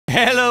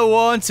Hello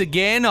once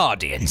again,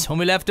 audience. When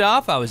we left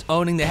off, I was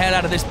owning the hell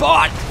out of this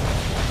board.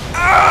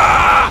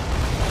 Ah!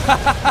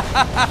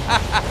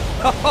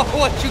 Oh,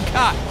 what you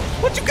got?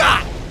 What you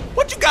got?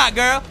 What you got,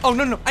 girl? Oh,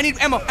 no, I need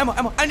ammo.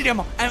 I need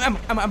ammo.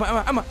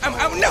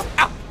 No.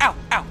 Ow.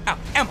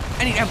 Ammo.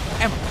 I need ammo.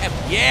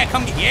 Yeah,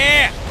 come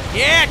get,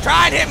 yeah,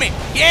 try and hit me.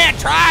 Yeah,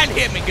 try and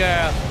hit me,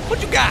 girl.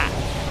 What you got?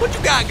 What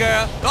you got,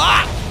 girl?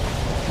 Ah!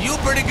 You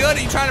pretty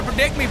good. You trying to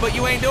predict me, but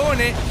you ain't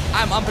doing it.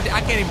 I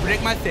can't even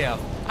predict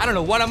myself. I don't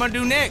know what I'm gonna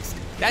do next.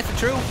 That's the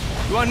truth.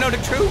 You wanna know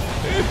the truth?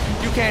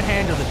 You can't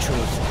handle the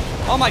truth.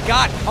 Oh my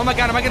god, am I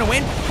gonna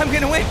win? I'm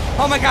gonna win.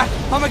 Oh my god,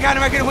 am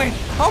I gonna win?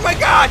 Oh my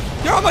god,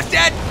 you're almost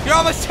dead.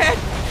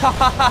 Ha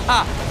ha ha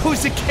ha.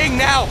 Who's the king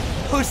now?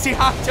 Who's the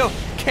octo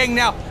king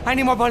now? I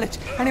need more bullets.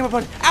 Ow.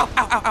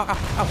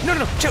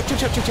 No. Chill.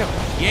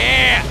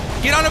 Yeah,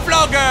 get on the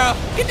floor, girl.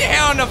 Get the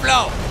hell on the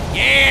floor.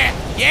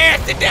 Yeah,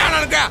 sit down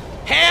on the ground.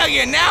 Hell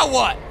yeah, now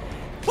what?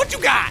 What you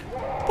got?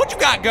 What you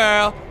got,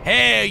 girl?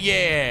 Hell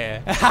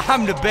yeah.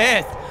 I'm the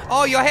best.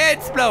 Oh, your head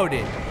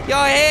exploded.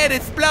 Your head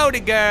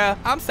exploded, girl.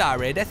 I'm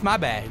sorry. That's my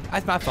bad.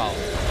 That's my fault.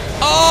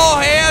 Oh,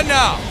 hell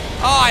no.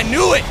 Oh, I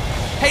knew it.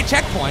 Hey,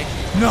 checkpoint.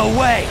 No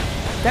way.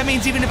 That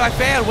means even if I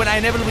fail, when I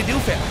inevitably do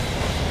fail.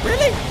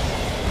 Really?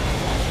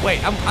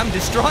 Wait, I'm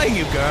destroying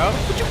you, girl.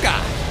 What you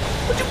got?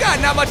 What you got?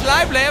 Not much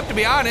life left, to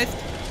be honest.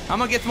 I'm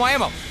gonna get some more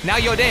ammo. Now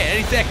you're dead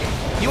any second.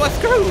 You are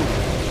screwed.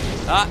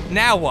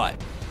 Now what?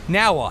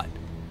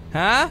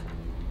 Huh?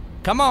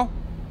 Come on.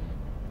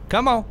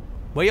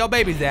 Where your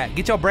babies at?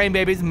 Get your brain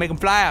babies and make them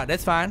fly out.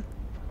 That's fine.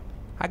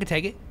 I can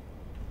take it.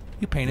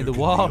 You painted the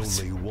walls.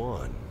 Only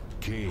one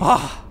king.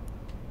 Oh.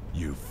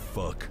 You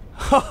fuck.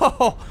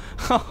 Oh,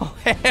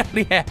 hell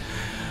yeah.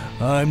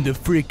 I'm the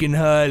freaking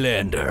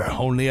Highlander.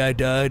 Only I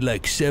died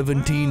like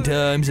 17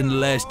 times in the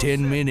last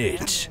 10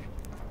 minutes.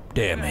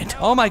 Damn it.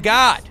 Oh my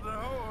god.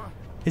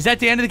 Is that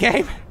the end of the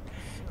game?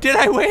 Did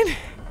I win?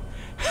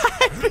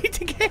 I beat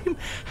the game.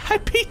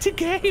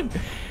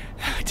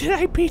 Did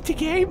I beat the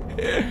game?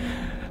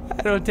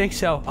 I don't think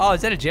so. Oh,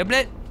 is that a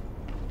giblet?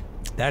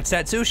 That's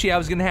that sushi I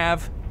was gonna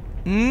have.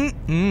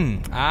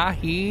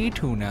 Ahi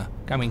tuna.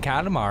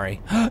 Calamari.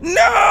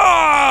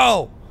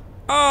 No!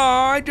 Oh,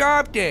 I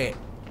dropped it.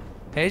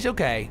 Hey, it's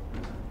okay.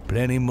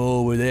 Plenty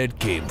more where that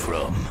came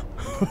from.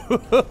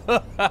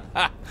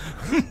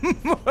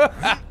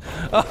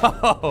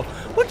 Oh,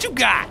 what you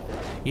got?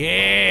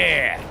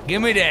 Yeah,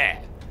 give me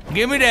that.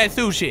 Give me that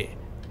sushi.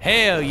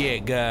 Hell yeah,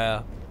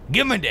 girl.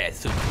 Give me that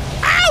sushi.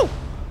 Ow!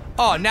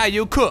 Oh, now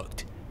you're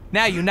cooked.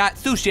 Now you're not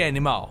sushi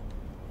anymore.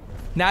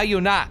 Now you're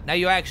not. Now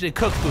you're actually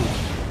cooked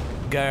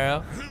food.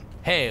 Girl.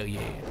 Hell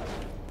yeah.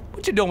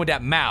 What you doing with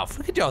that mouth?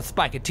 Look at your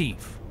spiky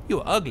teeth.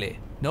 You're ugly.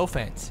 No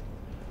offense.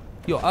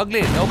 You're ugly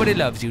and nobody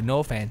loves you. No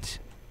offense.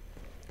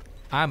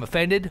 I'm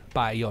offended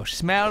by your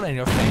smell and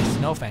your face.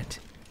 No offense.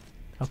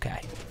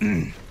 Okay.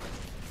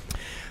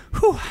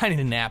 Whew, I need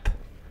a nap.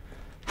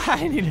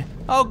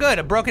 Oh good,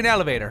 a broken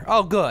elevator.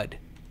 Oh good.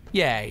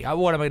 Yay.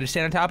 What, am I gonna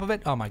stand on top of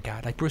it? Oh my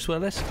god, like Bruce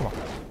Willis? Come on.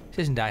 This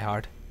isn't Die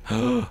Hard.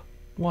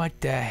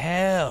 What the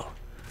hell?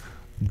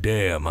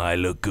 Damn, I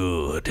look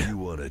good. You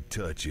wanna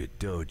touch it,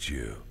 don't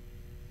you?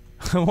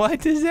 What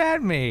does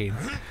that mean?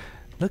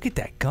 Look at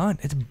that gun.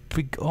 It's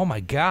big. Oh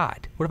my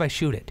god. What if I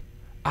shoot it?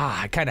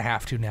 I kinda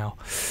have to now.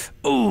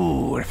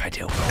 Ooh, what if I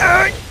do?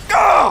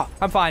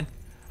 I'm fine.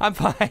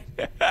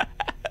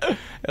 It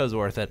was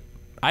worth it.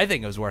 I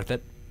think it was worth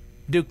it.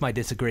 Duke might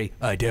disagree.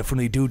 I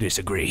definitely do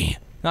disagree.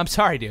 I'm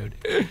sorry, dude.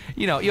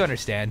 You know, you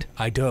understand.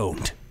 I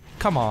don't.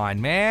 Come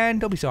on, man.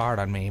 Don't be so hard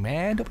on me,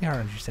 man. Don't be hard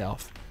on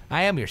yourself.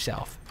 I am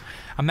yourself.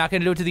 I'm not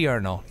gonna do it to the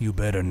urinal. You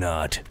better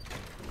not.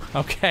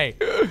 Okay.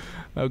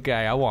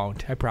 Okay, I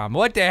won't. I promise.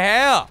 What the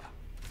hell?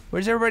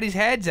 Where's everybody's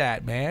heads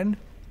at, man?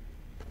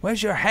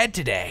 Where's your head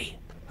today?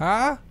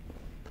 Huh?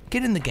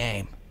 Get in the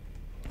game.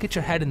 Get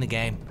your head in the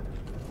game.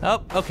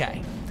 Oh,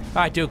 okay.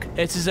 All right, Duke.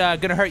 This is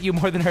gonna hurt you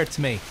more than it hurts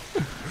me.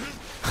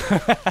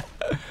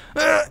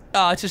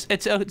 Oh,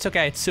 it's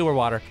okay. It's sewer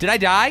water. Did I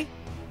die?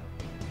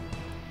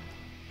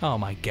 Oh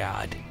my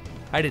god.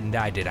 I didn't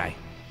die, did I?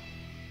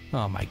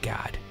 Oh my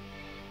god.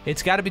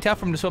 It's gotta be tough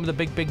for him to swim with a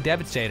big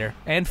devastator.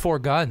 And 4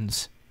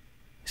 guns.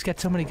 He's got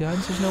so many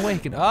guns, there's no way he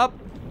can up.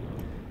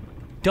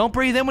 Don't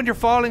breathe in when you're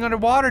falling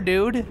underwater,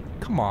 dude.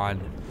 Come on.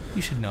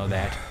 You should know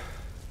that.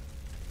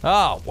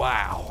 Oh,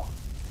 wow.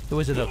 It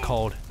was a little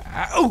cold.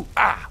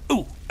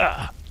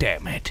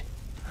 Damn it.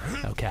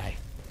 Okay.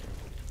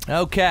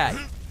 Okay.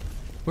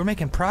 We're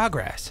making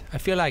progress. I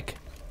feel like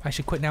I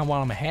should quit now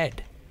while I'm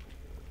ahead.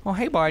 Oh,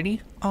 hey,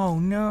 Barney. Oh,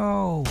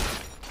 no.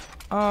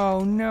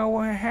 Oh, no,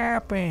 what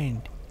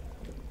happened?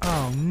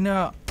 Oh,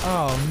 no.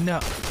 Oh, no.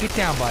 Get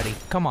down, buddy.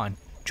 Come on.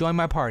 Join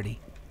my party.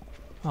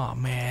 Oh,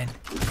 man.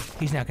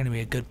 He's not going to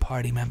be a good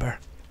party member.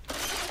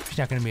 He's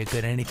not going to be a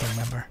good anything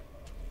member.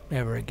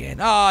 Ever again.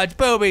 Oh, it's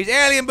boobies.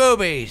 Alien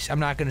boobies. I'm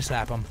not going to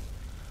slap him.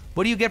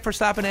 What do you get for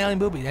slapping alien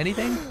boobies?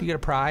 Anything? Do you get a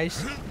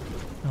prize?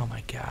 Oh,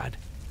 my God.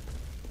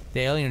 The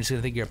alien is going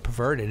to think you're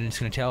perverted, and it's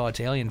going to tell its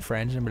alien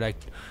friends and be like,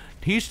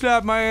 he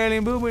slapped my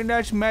alien boobie and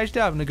that's messed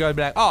up. And the girl will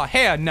be like, oh,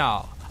 hell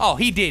no. Oh,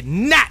 he did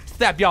not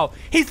slap y'all.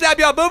 He slapped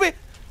y'all booby?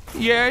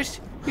 Yes,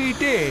 he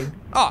did.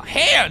 Oh,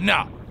 hell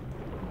no.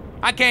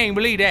 I can't even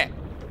believe that.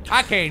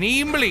 I can't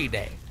even believe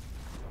that.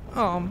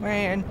 Oh,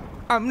 man.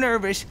 I'm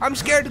nervous. I'm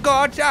scared to go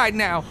outside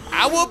now.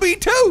 I will be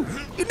too.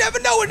 You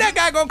never know when that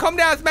guy gonna come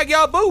down and smack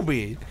y'all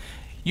boobies.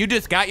 You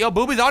just got your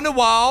boobies on the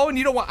wall and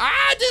you don't want,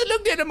 I just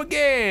looked at them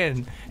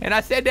again. And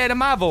I said that in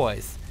my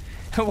voice.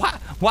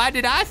 Why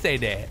did I say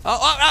that?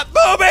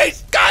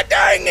 Boobies! God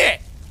dang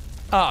it!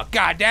 Oh,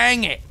 God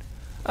dang it.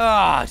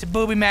 Oh, it's a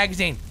booby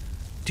magazine.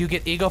 Do you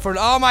get ego for,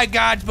 oh my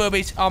God, it's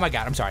boobies. Oh my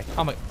God, I'm sorry.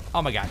 Oh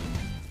my God.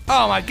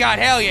 Oh my God,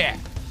 hell yeah.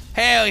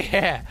 Hell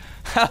yeah.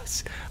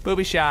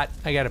 Booby shot.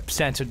 I got a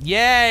sensor.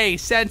 Yay,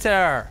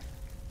 sensor.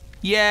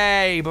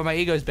 Yay, but my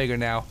ego's bigger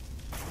now.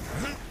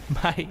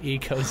 My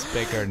ego's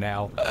bigger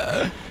now.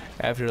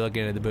 After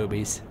looking at the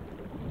boobies.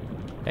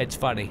 It's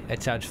funny.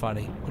 It sounds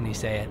funny when you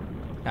say it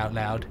out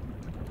loud.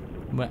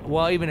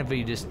 Well, even if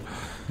you just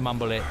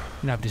mumble it, you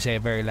don't have to say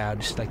it very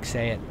loud. Just like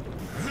say it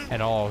at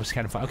all. It's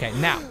kind of fun. Okay,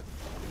 now,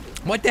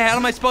 what the hell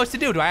am I supposed to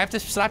do? Do I have to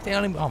slap the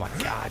alien? Oh my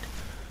God.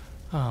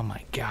 Oh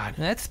my God.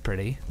 That's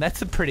pretty.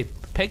 That's a pretty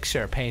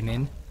picture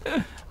painting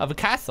of a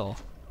castle.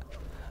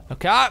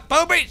 Okay,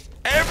 boobies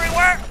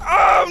everywhere.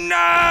 Oh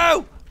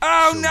no!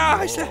 Oh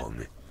no! So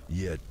wrong,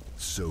 yet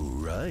so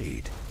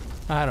right.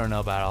 I don't know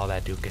about all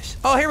that, Ducus.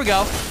 Oh, here we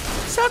go.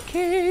 Suck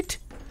it.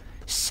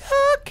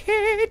 Suck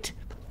it.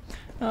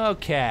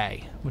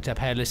 Okay. What's up,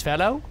 headless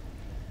fellow?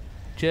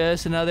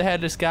 Just another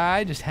headless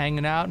guy just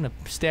hanging out in a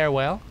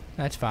stairwell.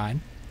 That's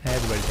fine.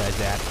 Everybody does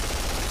that.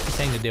 It's a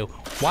thing to do.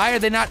 Why are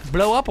they not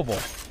blow-upable?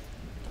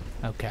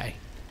 Okay.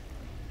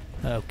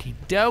 Okie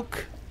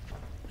doke.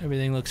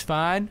 Everything looks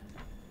fine.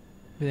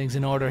 Everything's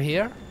in order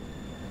here.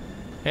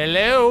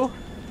 Hello?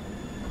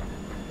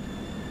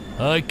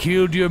 I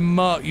killed your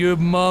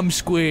mom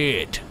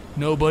squid.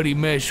 Nobody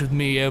mess with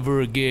me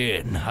ever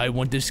again. I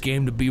want this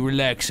game to be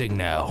relaxing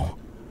now.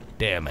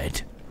 Damn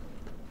it.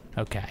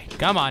 Okay,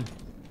 come on.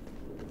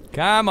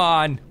 Come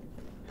on.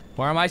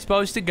 Where am I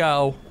supposed to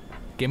go?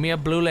 Give me a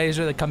blue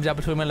laser that comes out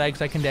between my legs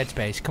like in Dead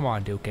Space. Come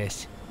on,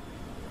 Ducus.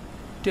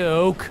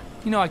 Duke.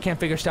 You know I can't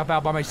figure stuff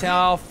out by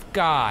myself.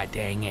 God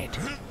dang it.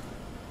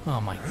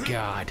 Oh my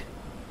God.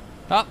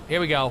 Oh,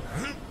 here we go.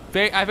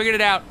 I figured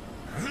it out.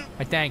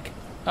 I think.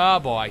 Oh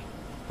boy.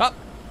 Oh.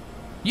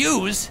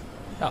 Use?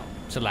 Oh,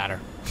 it's a ladder.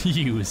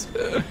 Use.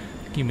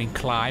 You mean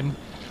climb?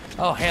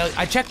 Oh hell,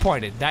 I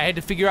checkpointed. I had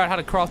to figure out how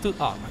to crawl through.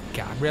 Oh my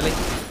God, really?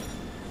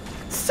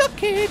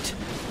 Suck it.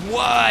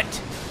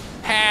 What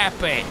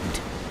happened?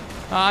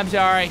 Oh, I'm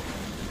sorry.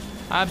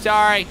 I'm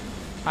sorry.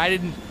 I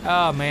didn't,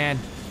 oh man.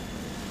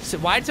 So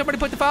why did somebody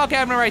put the file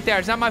cabinet right there?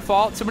 It's not my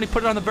fault. Somebody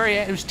put it on the very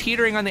edge. It was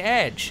teetering on the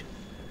edge.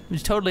 I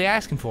was totally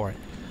asking for it.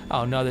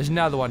 Oh no, there's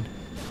another one.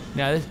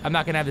 No, I'm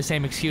not gonna have the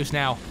same excuse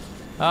now.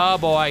 Oh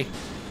boy.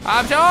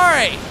 I'm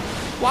sorry.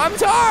 Well, I'm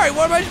sorry.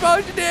 What am I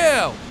supposed to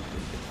do?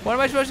 What am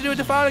I supposed to do with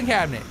the filing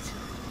cabinets?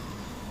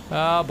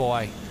 Oh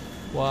boy.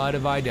 What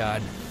have I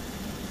done?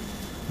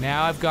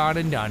 Now I've gone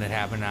and done it,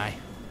 haven't I?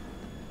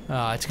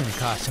 Oh, it's gonna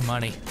cost some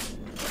money.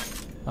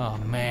 Oh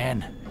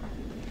man.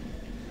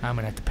 I'm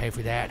gonna have to pay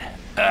for that.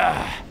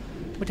 Ugh.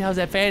 What the hell does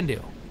that fan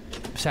do?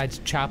 Besides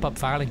chop up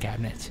filing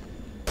cabinets.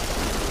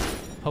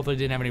 Hopefully it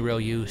didn't have any real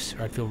use,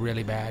 or I'd feel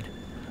really bad.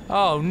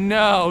 Oh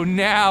no,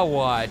 now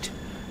what?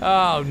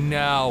 Oh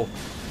no.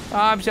 Oh,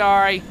 I'm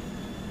sorry.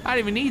 I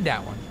didn't even need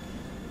that one.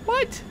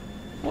 What?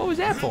 What was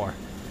that for?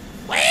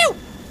 Woo!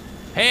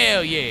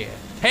 Hell yeah.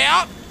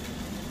 Help!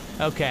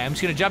 Okay, I'm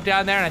just gonna jump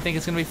down there and I think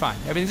it's gonna be fine.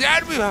 Everything's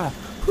out of me.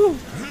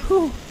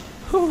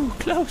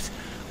 Close.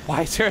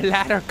 Why is there a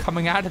ladder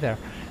coming out of there?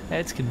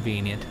 That's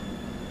convenient.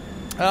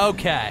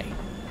 Okay.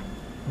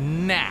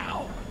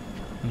 Now,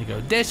 I'm gonna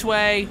go this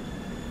way.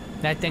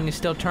 That thing is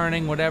still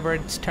turning, whatever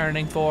it's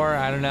turning for,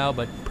 I don't know,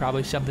 but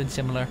probably something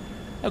similar.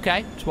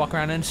 Okay, let's walk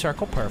around in a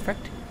circle,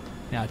 perfect.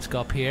 Now let's go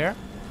up here.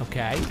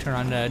 Okay, turn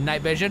on the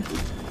night vision.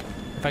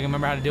 If I can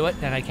remember how to do it,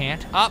 then I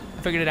can't. Oh,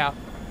 I figured it out.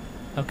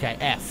 Okay,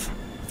 F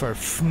for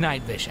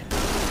night vision.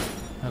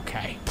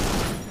 Okay.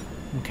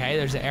 Okay,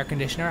 there's the air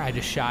conditioner. I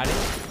just shot it.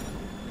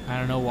 I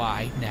don't know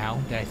why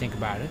now that I think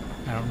about it.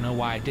 I don't know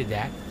why I did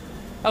that.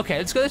 Okay,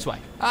 let's go this way.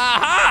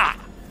 Aha!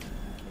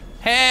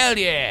 Hell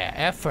yeah!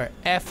 F for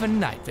F and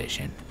night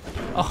vision.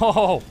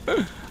 Oh,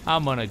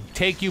 I'm gonna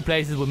take you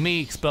places with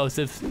me,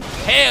 explosives.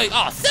 Hell,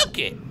 oh, suck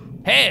it!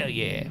 Hell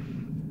yeah!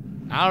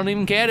 I don't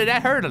even care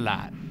that hurt a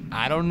lot.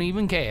 I don't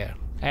even care.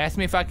 Ask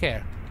me if I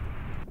care.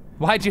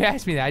 Why'd you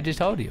ask me that? I just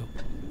told you.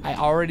 I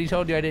already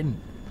told you I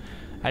didn't.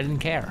 I didn't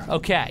care.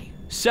 Okay,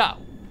 so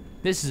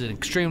this is an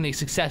extremely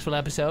successful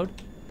episode.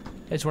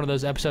 It's one of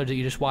those episodes that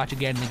you just watch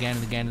again and again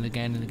and again and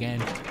again and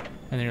again,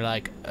 and then you're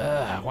like,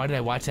 ugh, why did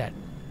I watch that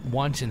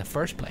once in the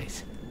first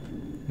place?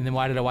 And then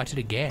why did I watch it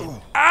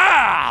again?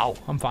 Ow!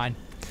 I'm fine.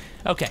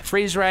 Okay,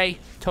 freeze ray,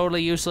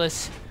 totally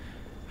useless.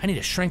 I need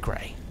a shrink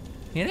ray.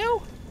 You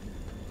know?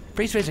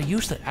 Freeze rays are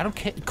useless. I don't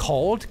care.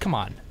 Cold? Come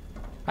on.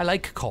 I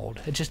like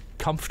cold. It's just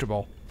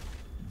comfortable.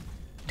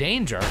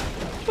 Danger?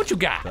 What you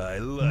got? I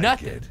like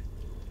Nothing. it.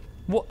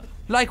 What?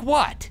 Like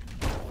what?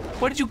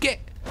 What did you get?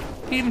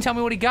 didn't even tell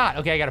me what he got.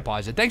 Okay, I gotta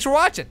pause it. Thanks for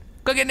watching.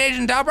 Go get an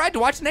Asian top right to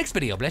watch the next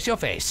video. Bless your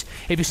face.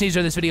 If you sneeze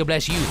during this video,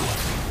 bless you.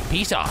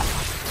 Peace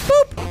off.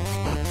 Boop.